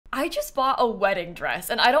I just bought a wedding dress,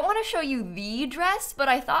 and I don't want to show you the dress, but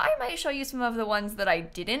I thought I might show you some of the ones that I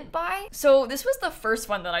didn't buy. So this was the first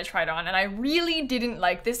one that I tried on, and I really didn't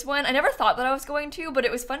like this one. I never thought that I was going to, but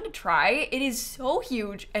it was fun to try. It is so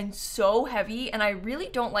huge and so heavy, and I really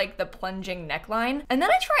don't like the plunging neckline. And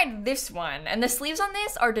then I tried this one, and the sleeves on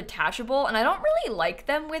this are detachable, and I don't really like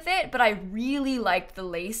them with it, but I really liked the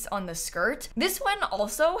lace on the skirt. This one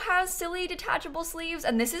also has silly detachable sleeves,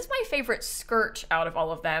 and this is my favorite skirt out of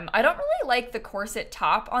all of them. I don't really like the corset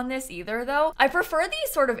top on this either though. I prefer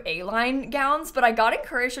these sort of A-line gowns, but I got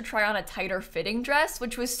encouraged to try on a tighter fitting dress,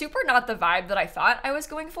 which was super not the vibe that I thought I was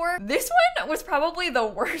going for. This one was probably the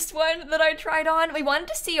worst one that I tried on. We wanted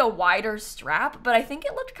to see a wider strap, but I think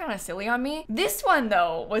it looked kind of silly on me. This one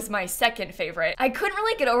though was my second favorite. I couldn't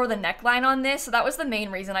really get over the neckline on this, so that was the main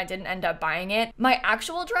reason I didn't end up buying it. My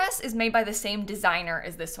actual dress is made by the same designer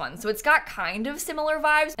as this one, so it's got kind of similar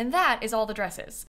vibes, and that is all the dresses.